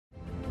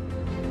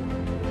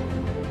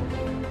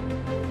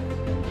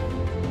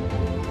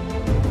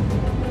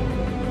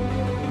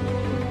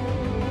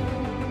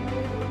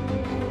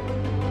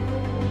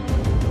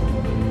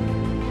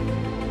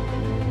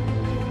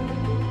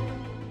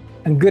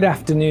and good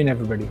afternoon,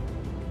 everybody.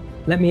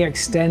 Let me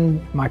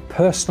extend my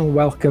personal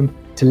welcome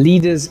to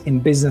Leaders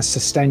in Business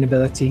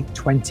Sustainability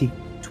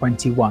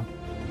 2021.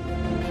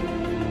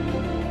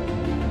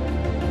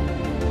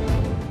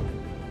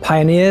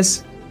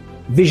 Pioneers,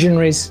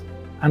 visionaries,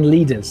 and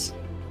leaders.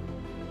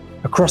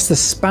 Across the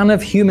span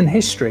of human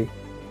history,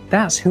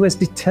 that's who has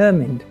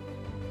determined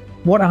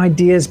what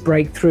ideas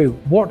break through,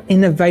 what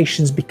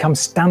innovations become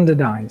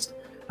standardized,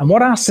 and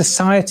what our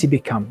society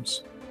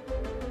becomes.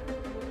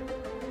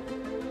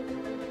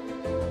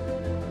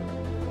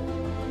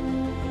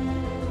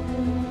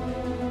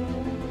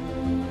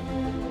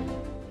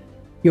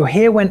 You're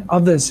here when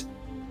others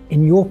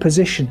in your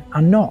position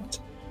are not.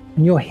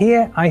 And you're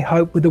here, I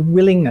hope, with a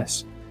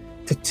willingness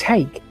to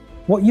take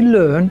what you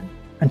learn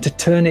and to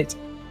turn it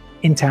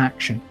into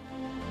action.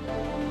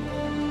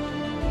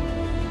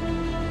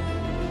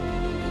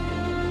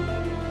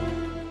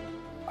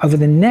 Over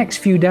the next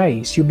few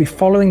days, you'll be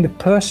following the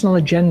personal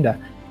agenda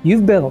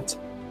you've built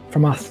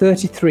from our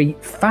 33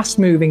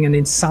 fast-moving and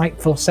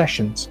insightful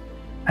sessions.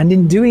 And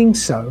in doing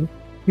so,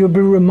 you'll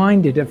be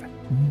reminded of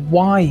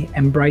why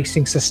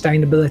embracing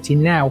sustainability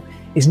now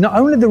is not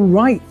only the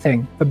right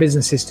thing for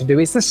businesses to do,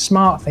 it's the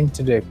smart thing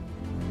to do.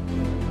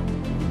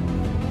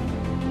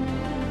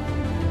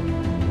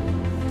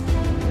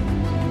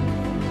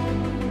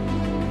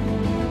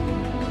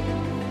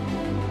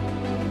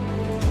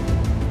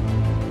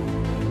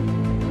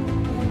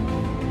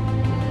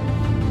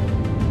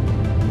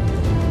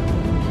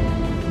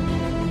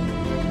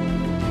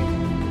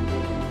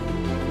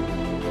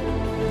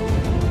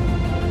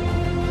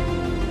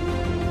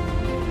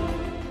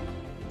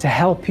 To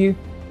help you,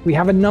 we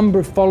have a number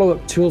of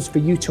follow-up tools for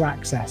you to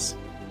access.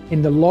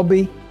 In the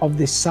lobby of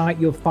this site,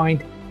 you'll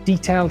find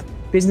detailed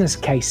business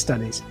case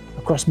studies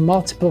across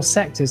multiple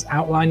sectors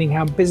outlining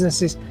how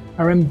businesses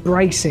are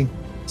embracing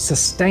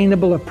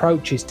sustainable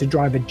approaches to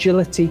drive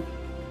agility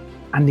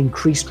and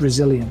increased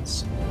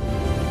resilience.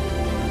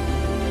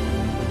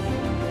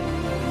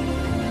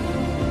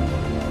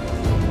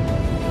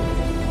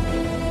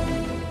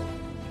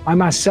 I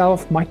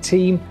myself, my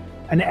team,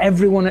 and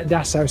everyone at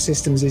Dassault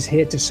Systems is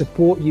here to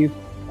support you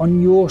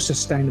on your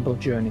sustainable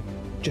journey.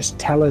 Just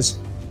tell us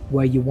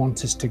where you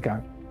want us to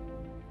go.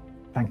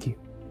 Thank you.